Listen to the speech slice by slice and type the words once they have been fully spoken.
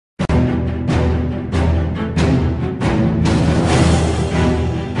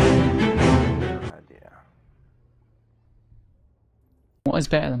is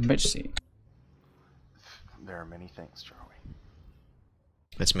better than Bitchsy? There are many things, Charlie.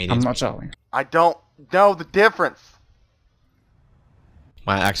 Let's meet I'm it. not Charlie. I don't know the difference.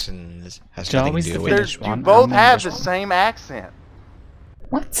 My accent has nothing to Charlie's do the with Finnish it. You one. both I'm the have English the one. same accent.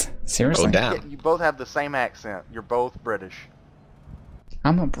 What? Seriously? Oh, damn. Yeah, you both have the same accent. You're both British.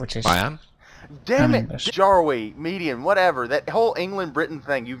 I'm not British. I am? Damn I'm it, English. Jarwy, median, whatever. That whole England-Britain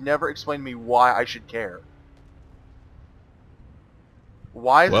thing, you've never explained to me why I should care.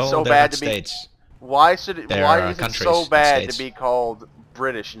 Why is Well, it so they're bad not to be? states. Why should it? They're, Why is it countries, so not bad to states. be called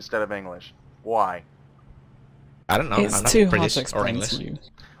British instead of English? Why? I don't know. It's I'm not too hard British to or explain English. to you.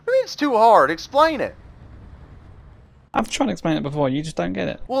 I mean, it's too hard. Explain it. I've tried to explain it before, you just don't get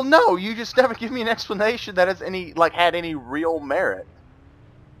it. Well, no, you just never give me an explanation that has had any real merit.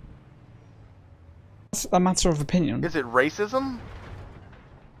 It's a matter of opinion. Is it racism?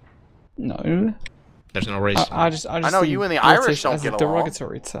 No. There's no race. I just I know think you and the British Irish don't as get a along.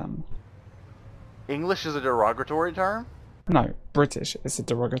 derogatory term. English is a derogatory term? No, British is a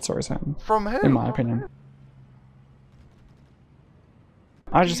derogatory term, From who? in my opinion.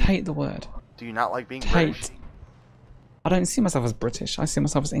 I just hate the word. Do you not like being British? Hate. I don't see myself as British, I see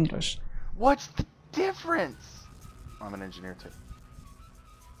myself as English. What's the difference? I'm an engineer too.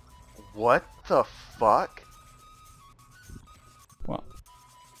 What the fuck? What?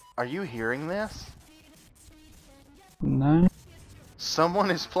 Are you hearing this? No? Someone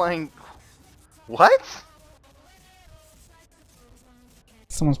is playing... What?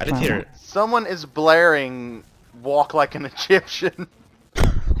 Someone's I didn't playing hear what? it. Someone is blaring Walk Like an Egyptian.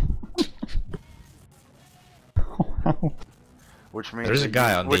 Which means There's a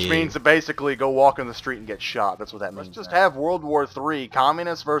guy on which the- means to basically go walk in the street and get shot. That's what that means. Let's just have World War III,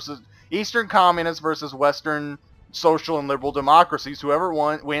 communists versus Eastern communists versus Western social and liberal democracies. Whoever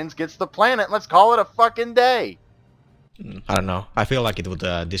wins gets the planet. Let's call it a fucking day. I don't know. I feel like it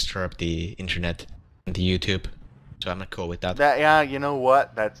would disturb the internet and the YouTube. So I'm not cool with that. Yeah, you know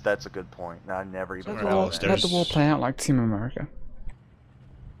what? That's a good point. I never even Let thought the of war- that. Let the war play out like Team America.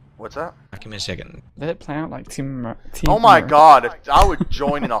 What's that? Give me a second. Let it play out like Team Oh my America. god, I would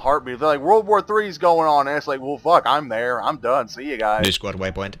join in a heartbeat. They're like, World War III is going on, and it's like, well, fuck, I'm there. I'm done. See you guys. New squad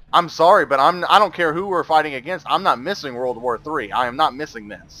waypoint. I'm sorry, but I don't care who we're fighting against. I'm not missing World War III. I am not missing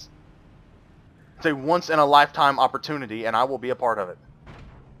this. It's a once-in-a-lifetime opportunity, and I will be a part of it.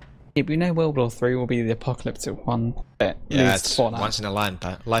 Yeah, we know World War III will be the apocalyptic one that Yeah, leads it's to Fallout. once in a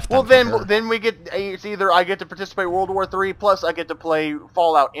lifetime. Well, then we get, it's either I get to participate in World War III, plus I get to play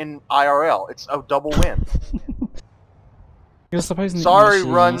Fallout in IRL. It's a double win. You're supposing that Sorry,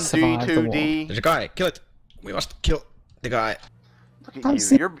 you run survived the war. D2D. There's a guy. Kill it. We must kill the guy. Look I'm at you.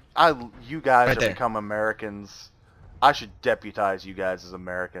 see- You guys Right have there. become Americans. I should deputize you guys as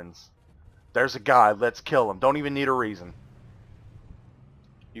Americans. There's a guy. Let's kill him. Don't even need a reason.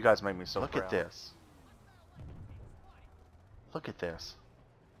 You guys make me so proud. Look at this. Look at this.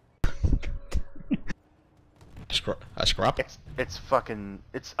 A scrub? It's fucking,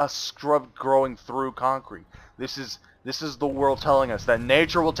 it's a scrub growing through concrete. This is the world telling us that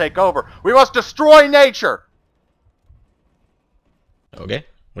nature will take over. We must destroy nature. Okay.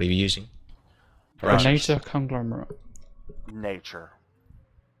 What are you using? A Auraxis. nature conglomerate. Nature.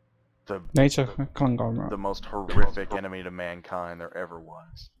 The Nature conglomerate. the most horrific enemy to mankind there ever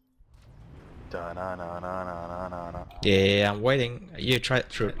was. Da-na-na-na-na-na-na. Yeah, I'm waiting. You try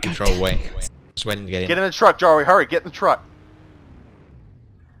to throw away. Just waiting to get in. Get in the truck, Jarwy. Hurry, get in the truck.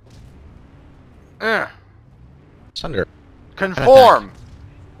 Sunder. Conform.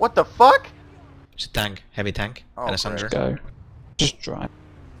 What the fuck? It's a tank. Heavy tank. Oh, and a Sunder. Go. Just drive.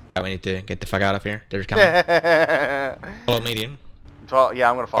 We need to get the fuck out of here. They're coming. Follow median. Yeah,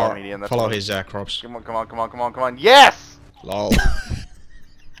 I'm gonna follow Or median. That's follow fine. his corpse. Come on, come on, come on, come on, come on. Yes! Lol.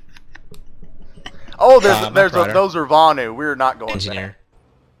 Oh, Mac Rider. those are Vanu. We're not going there. Engineer.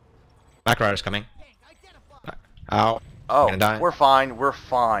 Mac Rider's coming. Ow. Oh, Gonna die. we're fine. We're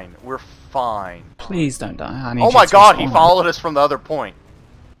fine. We're fine. Please don't die. I need Oh you my to god, he respawn. followed us from the other point.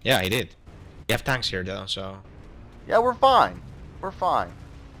 Yeah, he did. You have tanks here though, so. Yeah, we're fine. We're fine.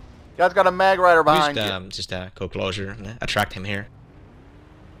 You guys got a mag rider behind you. Just go closer and attract him here.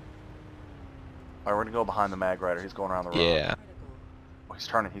 Alright, we're gonna go behind the mag rider. He's going around the road. Yeah. Oh, he's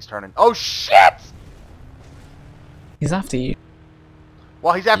turning. He's turning. Oh shit! He's after you.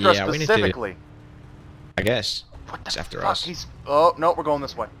 Well, he's after Yeah, us we need to- specifically. I guess. What the He's after fuck? us. He's. Oh no, we're going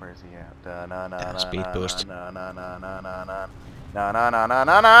this way. Where is he at? Speed boost. Na na na na na na na na na na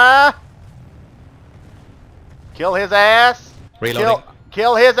na na. Kill his ass. Reloading.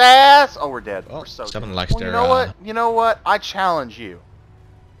 Kill his ass. Oh, we're dead. Oh, We're so someone dead. likes Well, you their, know what? You know what? I challenge you.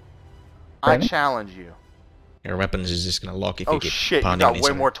 I Ready? challenge you. Your weapons is just gonna lock if Oh you keep shit, you pounding got each way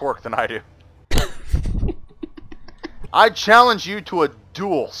other. more torque than I do. I challenge you to a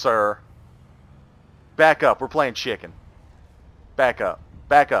duel, sir. Back up, we're playing chicken. Back up,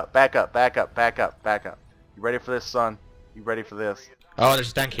 back up, back up, back up, back up, back up. You ready for this, son? You ready for this? Oh,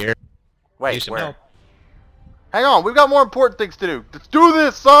 there's a tank here. Wait, Use some where? help. Hang on, we've got more important things to do. Let's do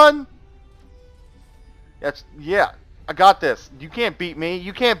this, son! Yeah, I got this. You can't beat me.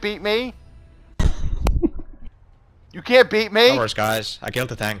 You can't beat me. You can't beat me. No worries, guys. I killed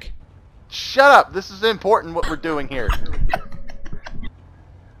the tank. Shut up. This is important what we're doing here.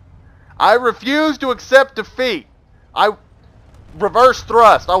 I refuse to accept defeat. I reverse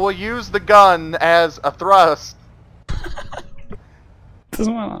thrust. I will use the gun as a thrust.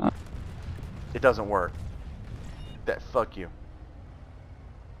 Doesn't matter. It doesn't work. Fuck you.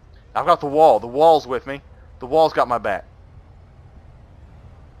 I've got the wall. The wall's with me. The wall's got my back.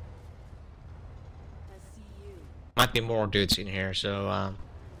 Might be more dudes in here, so when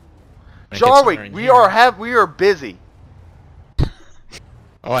it gets Jarwick, somewhere in we here- we are busy.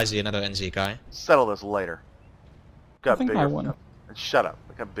 Oh, I see another NZ guy. Settle this later. Got I think bigger. I won. Shut up.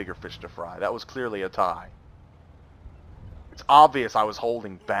 I got bigger fish to fry. That was clearly a tie. It's obvious I was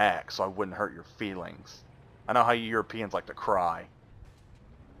holding back so I wouldn't hurt your feelings. I know how you Europeans like to cry.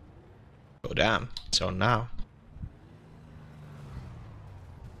 Oh damn. So now.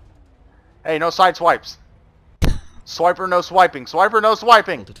 Hey, no side swipes. Swiper, no swiping. Swiper, no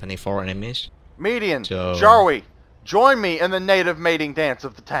swiping. To 24 enemies. Median, So- Jarwi, join me in the native mating dance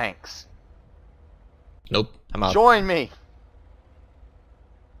of the tanks. Nope, I'm out. Join me.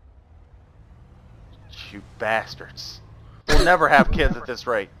 You bastards. We'll never have kids at this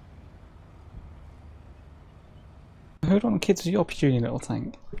rate. Hold on, kids, your puny little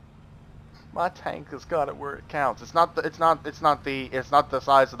tank. My tank has got it where it counts. It's not the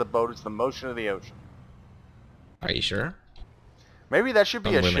size of the boat, it's the motion of the ocean. Are you sure? Maybe that should be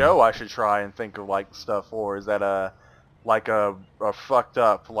a Women. show I should try and think of like stuff for. Is that a fucked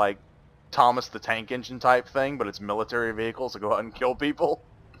up like Thomas the Tank Engine type thing, but it's military vehicles to go out and kill people?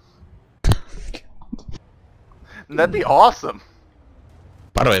 That'd be awesome.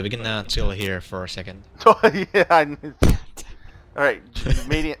 By the way, we can chill here for a second. Yeah. Alright,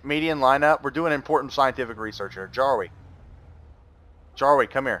 median lineup. We're doing important scientific research here. Jarwi. Jarwi,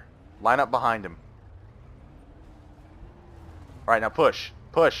 come here. Line up behind him. Alright, now push.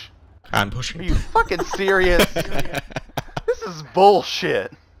 Push. I'm Are pushing. you fucking serious? This is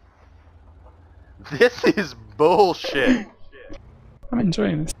bullshit. This is bullshit. I'm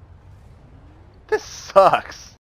enjoying this. This sucks.